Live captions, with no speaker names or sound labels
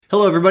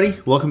Hello, everybody.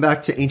 Welcome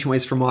back to Ancient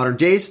Ways for Modern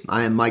Days.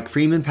 I am Mike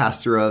Freeman,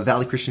 pastor of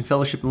Valley Christian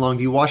Fellowship in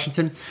Longview,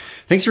 Washington.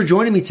 Thanks for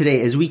joining me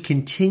today as we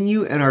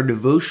continue in our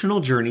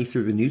devotional journey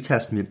through the New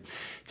Testament.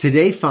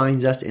 Today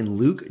finds us in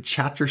Luke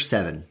chapter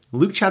 7.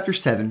 Luke chapter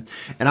 7,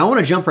 and I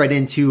want to jump right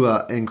into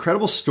an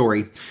incredible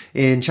story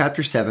in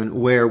chapter 7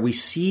 where we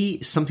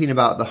see something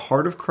about the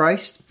heart of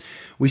Christ.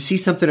 We see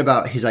something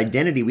about his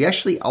identity. We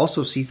actually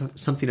also see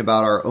something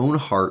about our own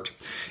heart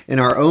and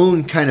our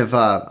own kind of,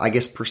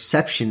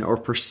 perception or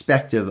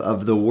perspective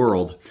of the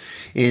world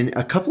in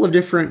a couple of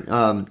different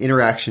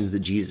interactions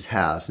that Jesus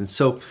has. And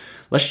so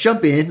let's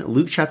jump in,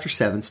 Luke chapter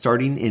 7,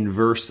 starting in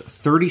verse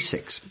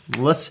 36.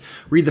 Let's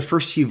read the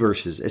first few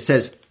verses. It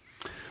says,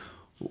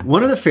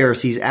 "One of the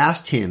Pharisees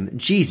asked him,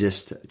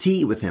 Jesus, to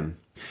eat with him.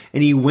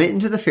 And he went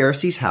into the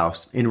Pharisee's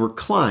house and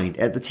reclined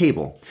at the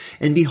table.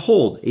 And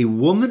behold, a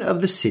woman of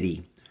the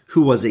city,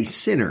 who was a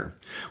sinner,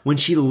 when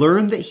she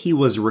learned that he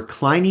was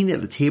reclining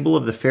at the table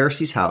of the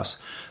Pharisee's house,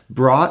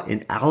 brought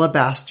an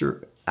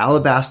alabaster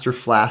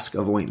flask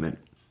of ointment.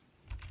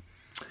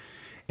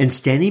 And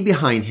standing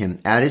behind him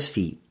at his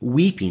feet,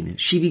 weeping,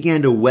 she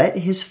began to wet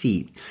his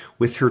feet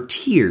with her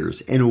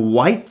tears and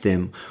wiped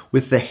them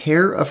with the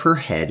hair of her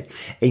head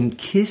and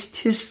kissed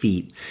his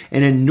feet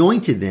and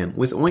anointed them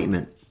with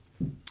ointment.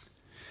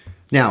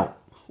 Now,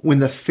 when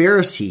the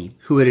Pharisee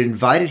who had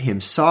invited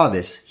him saw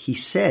this, he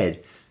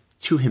said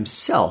to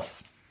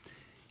himself,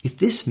 if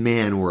this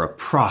man were a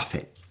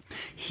prophet,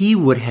 he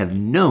would have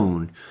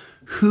known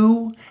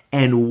who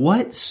and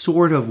what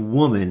sort of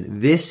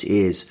woman this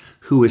is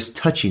who is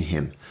touching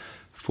him,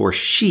 for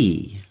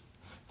she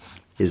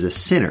is a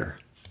sinner."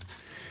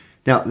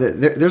 Now,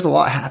 there's a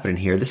lot happening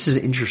here. This is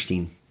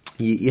interesting.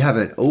 You have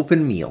an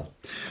open meal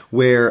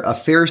where a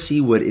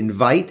Pharisee would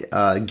invite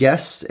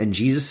guests, and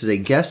Jesus is a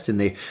guest,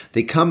 and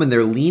they come and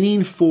they're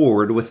leaning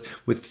forward with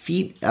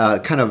feet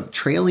kind of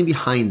trailing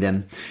behind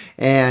them.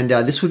 And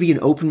this would be an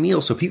open meal,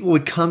 so people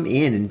would come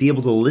in and be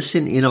able to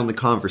listen in on the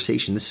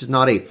conversation. This is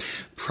not a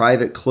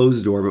private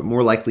closed door, but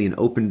more likely an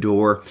open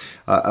door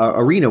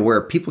arena where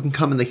people can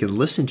come and they can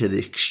listen to the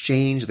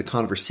exchange, the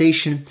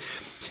conversation.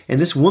 And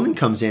this woman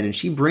comes in and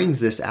she brings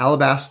this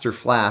alabaster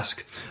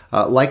flask,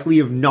 likely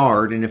of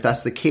nard. And if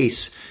that's the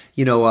case,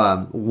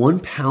 1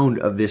 pound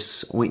of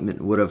this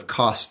ointment would have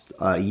cost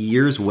a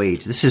year's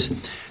wage. This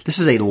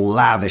is a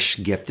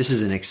lavish gift. This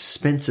is an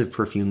expensive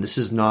perfume. This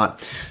is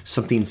not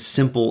something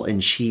simple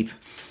and cheap.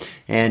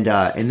 And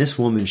this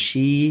woman,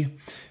 she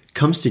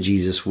comes to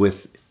Jesus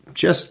with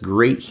just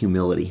great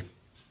humility.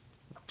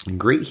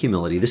 Great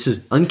humility. This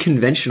is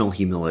unconventional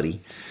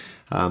humility.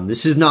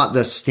 This is not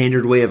the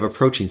standard way of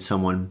approaching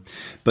someone,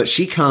 but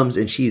she comes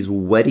and she's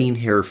wetting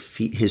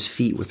his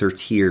feet with her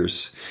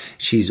tears.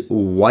 She's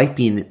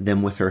wiping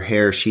them with her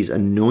hair. She's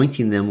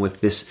anointing them with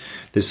this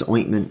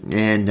ointment,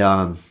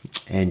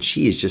 and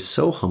she is just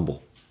so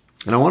humble.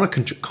 And I want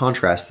to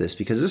contrast this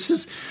because this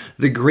is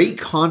the great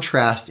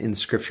contrast in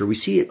Scripture. We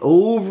see it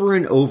over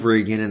and over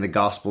again in the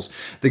Gospels.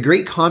 The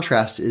great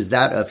contrast is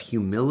that of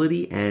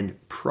humility and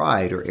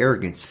pride or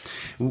arrogance.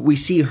 We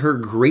see her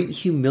great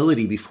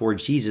humility before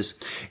Jesus,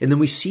 and then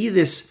we see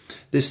this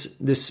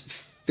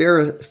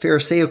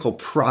Pharisaical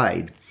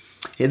pride.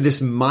 And this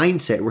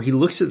mindset where he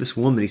looks at this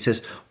woman, he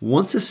says,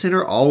 once a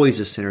sinner, always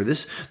a sinner.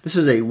 This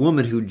is a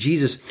woman who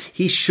Jesus,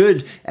 he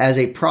should, as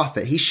a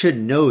prophet, he should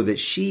know that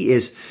she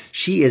is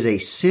a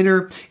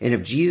sinner. And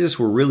if Jesus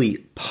were really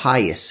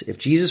pious, if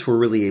Jesus were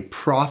really a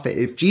prophet,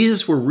 if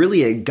Jesus were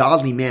really a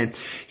godly man,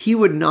 he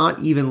would not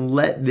even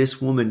let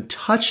this woman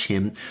touch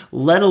him,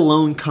 let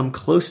alone come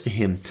close to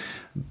him.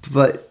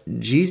 But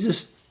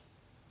Jesus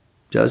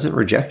doesn't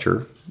reject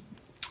her.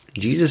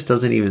 Jesus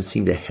doesn't even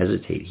seem to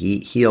hesitate.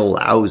 He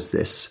allows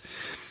this.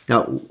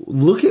 Now,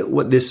 look at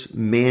what this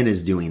man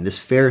is doing, this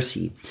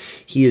Pharisee.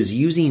 He is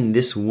using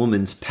this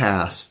woman's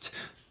past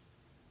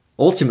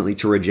ultimately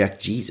to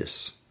reject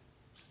Jesus.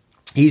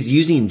 He's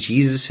using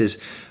Jesus'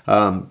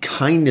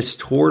 kindness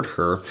toward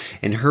her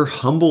and her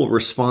humble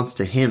response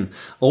to him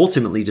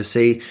ultimately to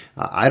say,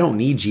 I don't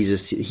need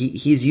Jesus.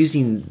 He's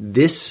using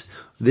this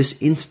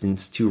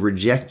instance to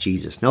reject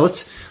Jesus. Now,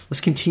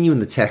 let's continue in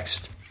the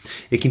text.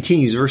 It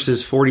continues,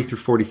 verses 40 through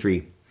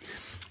 43.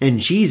 And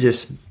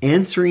Jesus,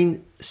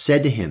 answering,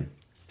 said to him,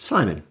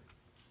 Simon,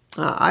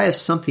 I have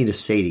something to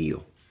say to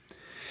you.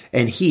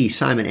 And he,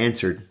 Simon,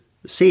 answered,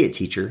 Say it,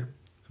 teacher.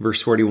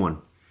 Verse 41.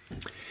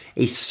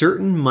 A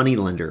certain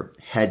moneylender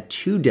had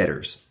 2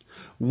 debtors.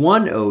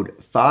 One owed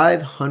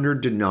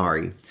 500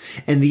 denarii,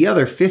 and the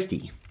other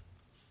 50.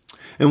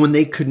 And when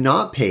they could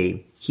not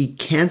pay, he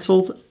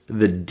canceled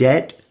the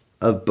debt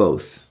of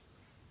both.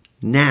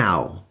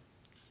 Now,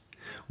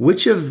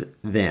 which of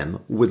them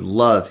would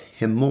love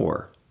him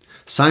more?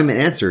 Simon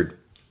answered,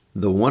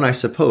 The one, I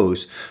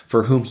suppose,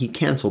 for whom he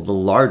canceled the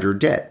larger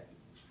debt.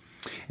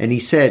 And he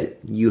said,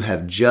 You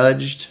have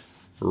judged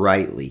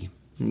rightly.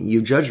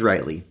 You judge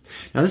rightly.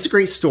 Now, this is a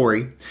great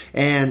story,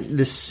 and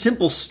this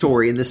simple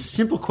story and this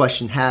simple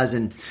question has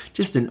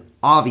just an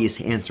obvious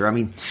answer. I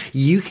mean,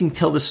 you can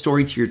tell the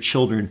story to your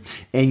children,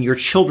 and your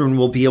children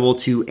will be able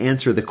to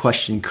answer the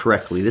question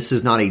correctly. This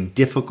is not a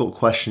difficult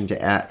question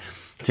to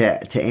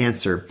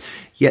answer.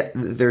 Yet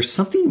there's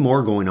something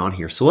more going on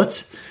here. So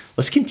let's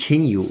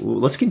continue.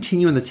 Let's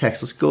continue in the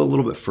text. Let's go a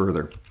little bit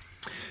further.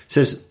 It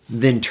says,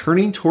 then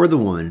turning toward the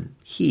woman,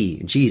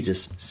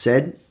 Jesus,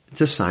 said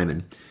to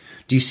Simon,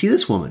 do you see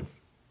this woman?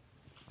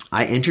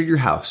 I entered your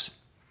house,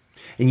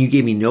 and you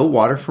gave me no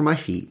water for my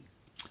feet,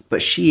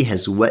 but she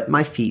has wet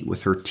my feet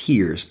with her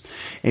tears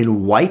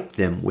and wiped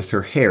them with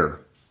her hair.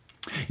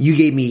 You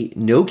gave me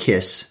no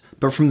kiss,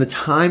 but from the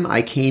time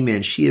I came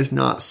in, she has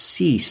not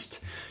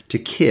ceased to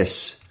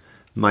kiss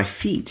my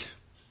feet.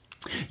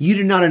 You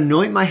did not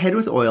anoint my head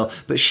with oil,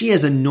 but she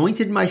has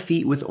anointed my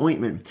feet with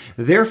ointment.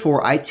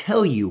 Therefore, I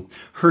tell you,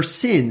 her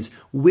sins,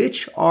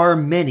 which are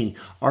many,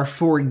 are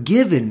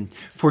forgiven,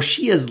 for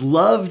she has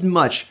loved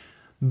much.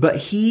 But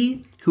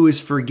he who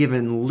is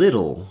forgiven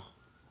little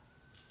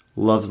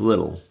loves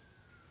little.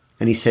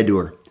 And he said to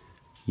her,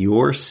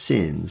 your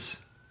sins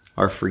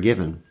are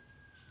forgiven.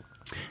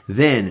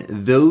 Then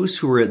those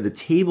who were at the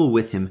table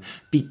with him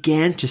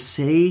began to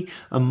say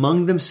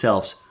among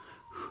themselves,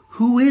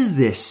 who is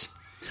this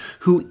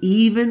who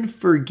even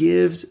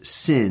forgives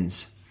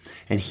sins?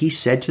 And he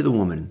said to the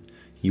woman,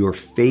 your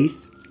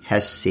faith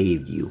has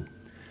saved you.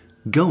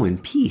 Go in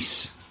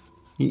peace.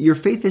 Your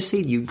faith has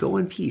saved you. Go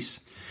in peace.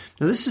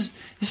 Now this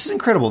is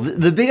incredible.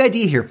 The big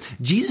idea here,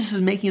 Jesus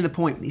is making the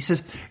point. He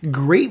says,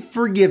 great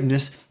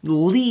forgiveness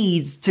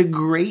leads to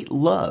great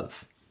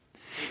love.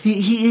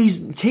 He's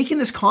taking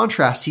this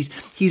contrast.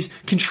 He's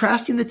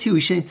contrasting the two.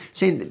 He's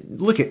saying,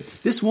 look,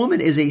 this woman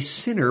is a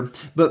sinner,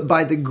 but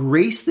by the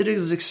grace that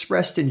is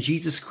expressed in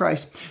Jesus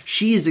Christ,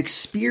 she is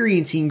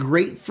experiencing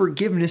great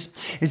forgiveness.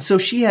 And so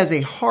she has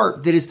a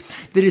heart that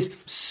is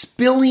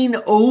spilling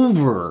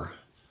over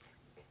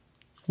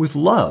with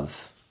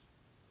love,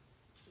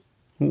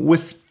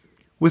 with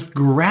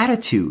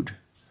gratitude.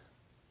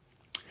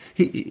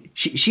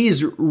 She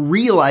is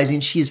realizing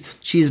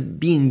she's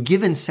being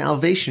given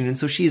salvation, and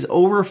so she is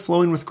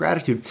overflowing with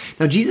gratitude.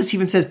 Now, Jesus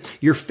even says,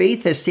 your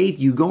faith has saved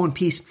you. Go in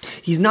peace.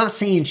 He's not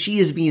saying she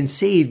is being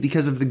saved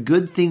because of the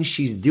good things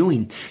she's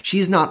doing.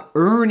 She's not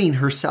earning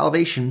her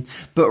salvation,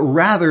 but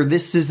rather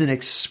this is an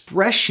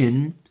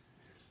expression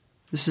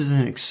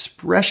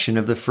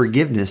of the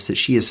forgiveness that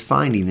she is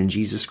finding in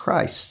Jesus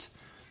Christ.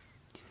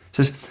 It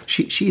says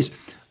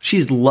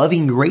she's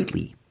loving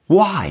greatly.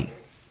 Why?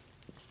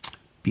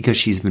 Because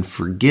she's been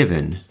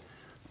forgiven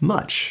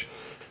much.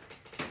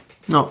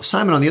 Now,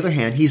 Simon, on the other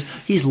hand,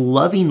 he's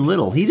loving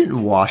little. He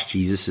didn't wash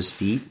Jesus'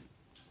 feet.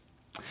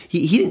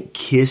 He didn't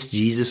kiss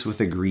Jesus with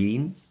a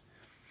greeting.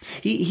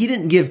 He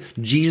didn't give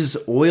Jesus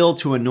oil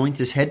to anoint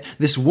his head.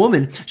 This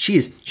woman, she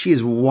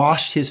has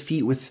washed his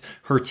feet with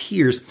her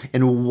tears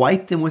and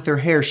wiped them with her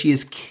hair. She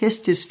has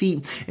kissed his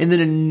feet and then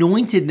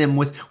anointed them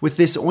with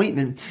this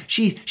ointment.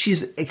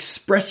 She's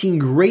expressing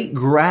great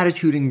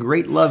gratitude and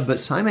great love, but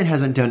Simon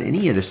hasn't done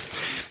any of this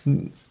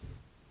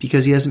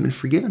because he hasn't been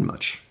forgiven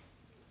much.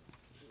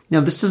 Now,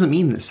 this doesn't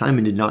mean that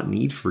Simon did not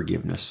need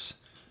forgiveness.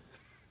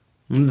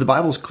 The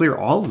Bible is clear,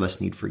 all of us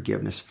need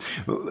forgiveness.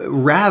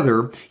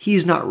 Rather, he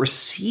has not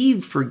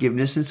received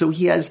forgiveness, and so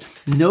he has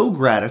no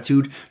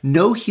gratitude,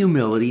 no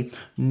humility,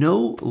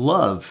 no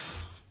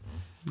love.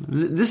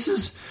 This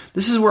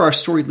is where our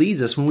story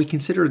leads us when we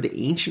consider the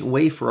ancient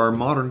way for our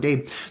modern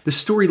day. The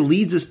story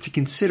leads us to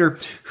consider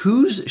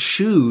whose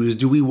shoes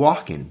do we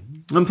walk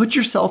in? And put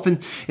yourself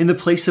in the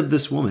place of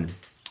this woman.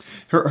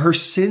 Her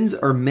sins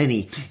are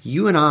many.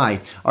 You and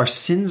I, our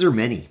sins are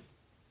many.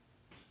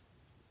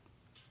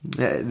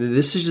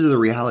 This is the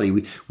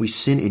reality. We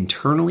sin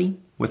internally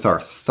with our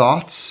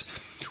thoughts,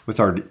 with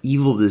our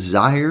evil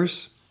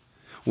desires.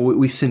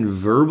 We sin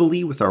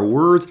verbally with our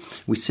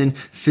words. We sin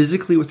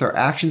physically with our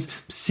actions.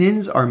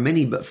 Sins are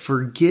many, but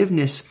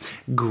forgiveness,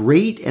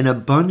 great and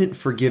abundant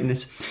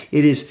forgiveness,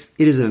 it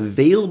is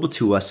available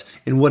to us.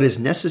 And what is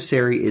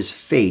necessary is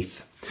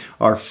faith.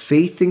 Our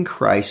faith in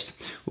Christ,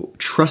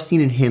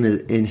 trusting in Him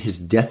in His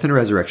death and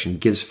resurrection,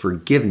 gives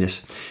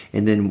forgiveness,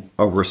 and then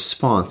a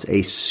response,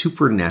 a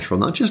supernatural,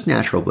 not just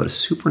natural, but a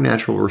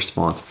supernatural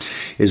response,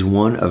 is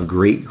one of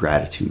great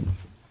gratitude.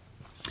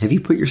 Have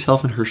you put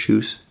yourself in her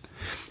shoes?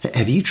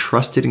 Have you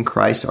trusted in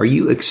Christ? Are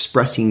you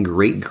expressing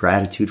great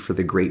gratitude for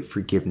the great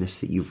forgiveness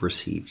that you've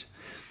received?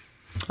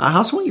 I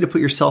also want you to put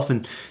yourself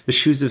in the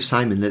shoes of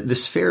Simon,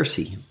 this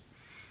Pharisee.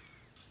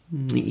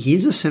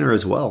 He's a sinner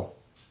as well.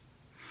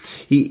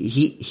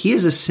 He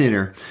is a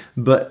sinner,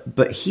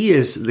 but he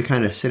is the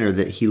kind of sinner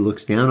that he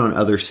looks down on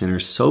other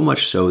sinners so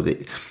much so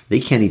that they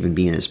can't even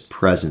be in his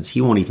presence.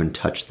 He won't even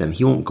touch them.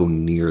 He won't go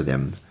near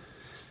them.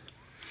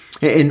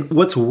 And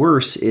what's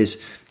worse is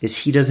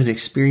he doesn't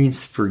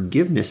experience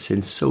forgiveness,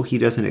 and so he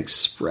doesn't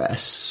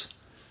express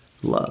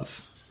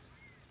love.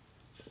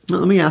 Now,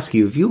 let me ask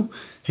you,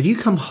 have you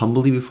come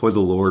humbly before the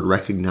Lord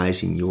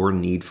recognizing your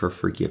need for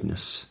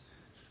forgiveness?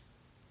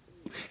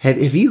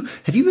 Have you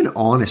been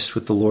honest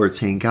with the Lord,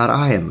 saying, God,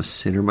 I am a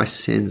sinner. My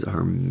sins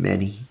are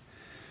many.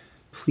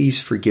 Please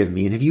forgive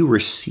me. And have you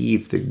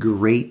received the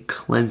great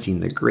cleansing,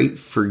 the great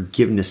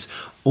forgiveness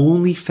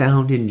only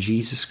found in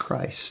Jesus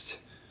Christ?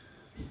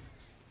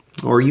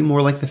 Or are you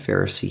more like the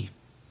Pharisee,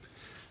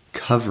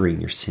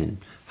 covering your sin,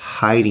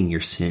 hiding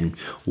your sin,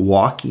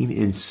 walking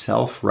in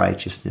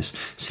self-righteousness,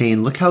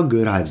 saying, look how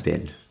good I've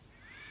been?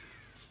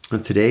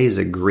 And today is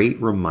a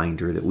great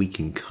reminder that we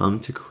can come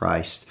to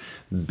Christ,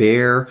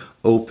 bare,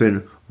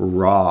 open,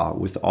 raw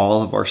with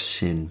all of our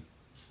sin.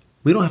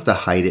 We don't have to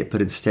hide it,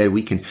 but instead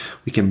we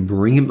can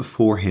bring it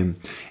before him.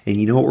 And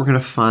you know what we're going to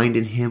find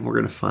in him? We're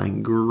going to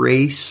find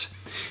grace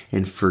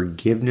and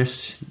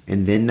forgiveness.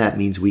 And then that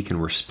means we can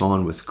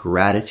respond with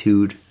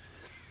gratitude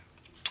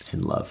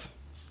and love.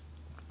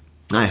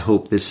 I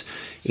hope this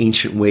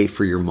ancient way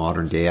for your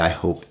modern day, I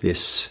hope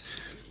this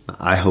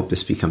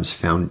becomes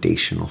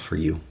foundational for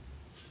you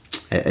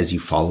as you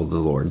follow the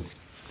Lord.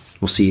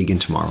 We'll see you again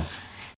tomorrow.